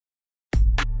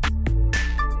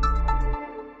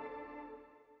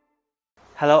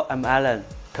Hello, I'm Alan.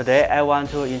 Today I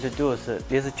want to introduce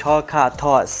these chocolate car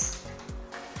toys.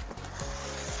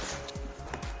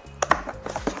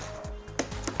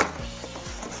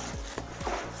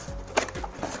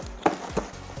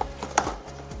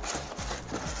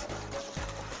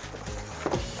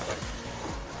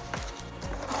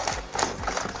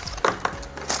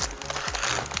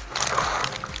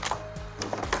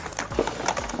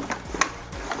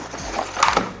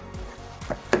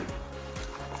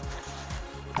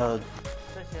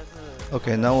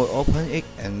 Okay, now we open it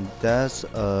and there's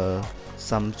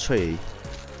some tray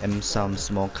and some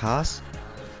small cars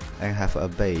and have a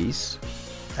base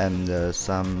and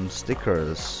some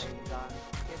stickers.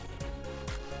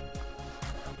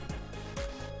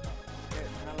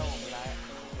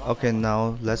 Okay,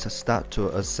 now let's start to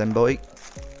assemble it.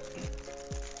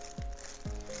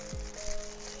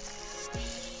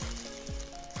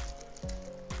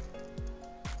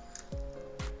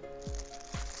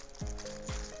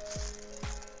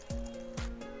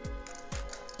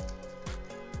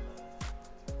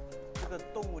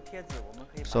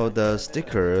 So the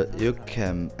sticker you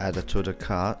can add to the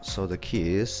card so the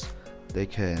kids they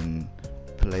can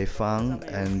play fun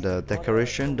and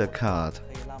decoration the card.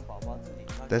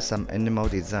 There's some animal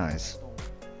designs.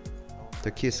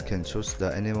 The kids can choose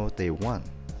the animal they want.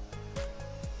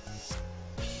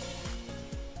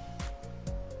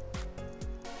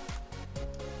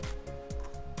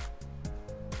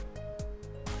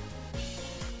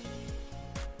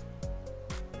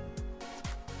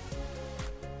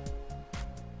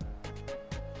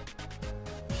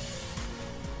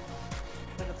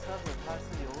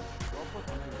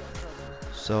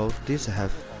 So this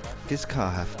car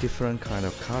have different kind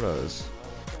of colors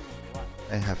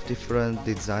and have different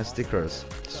design stickers,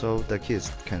 so the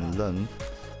kids can learn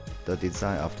the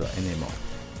design of the animal.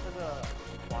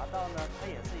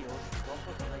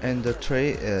 And the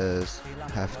tray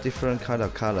have different kind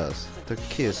of colors. The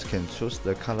kids can choose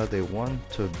the color they want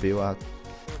to build up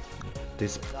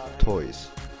these toys.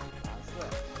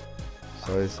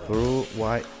 So it's blue,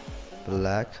 white,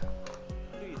 black,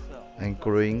 and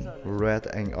green, red,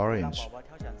 and orange.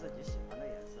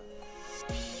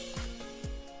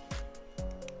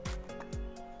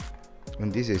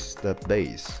 And this is the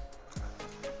base.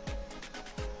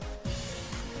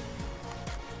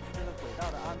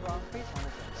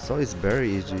 So it's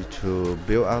very easy to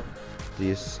build up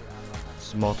these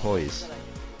small toys,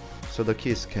 so the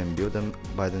kids can build them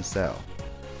by themselves.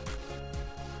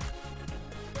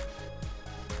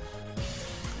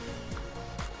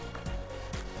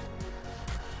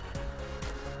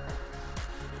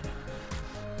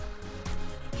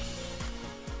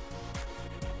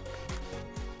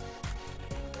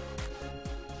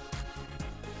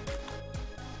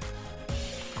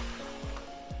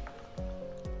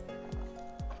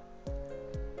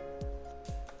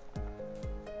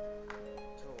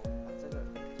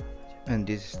 And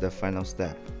this is the final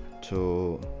step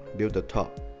to build the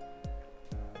top.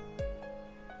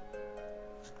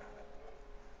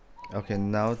 Okay,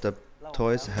 now the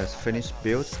toys has finished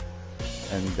built,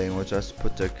 and then we'll just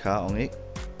put the car on it.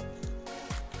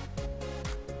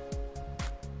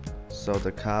 So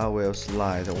the car will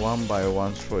slide one by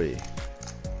one tree.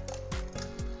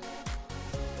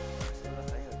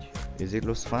 Is it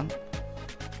looks fun?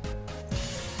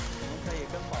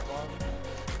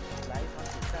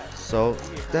 So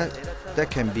that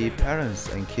can be parents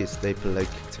and kids, they play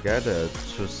together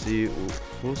to see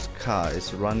whose car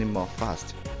is running more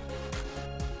fast.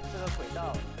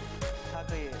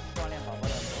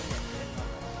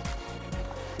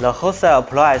 The wholesale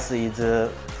price is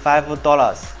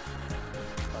 $5.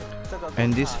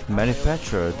 And this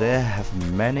manufacturer, they have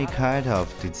many kind of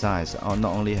designs. Not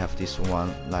only have this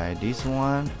one, like this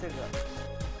one,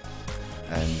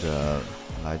 and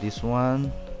like this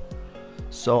one.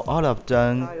 So all of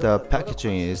them, the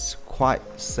packaging is quite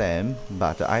same,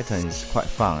 but the item is quite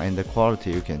fun, and the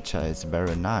quality you can check is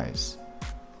very nice.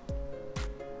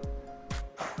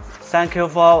 Thank you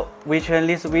for watching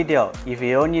this video. If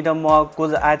you need more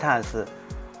good items,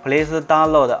 please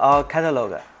download our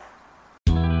catalog.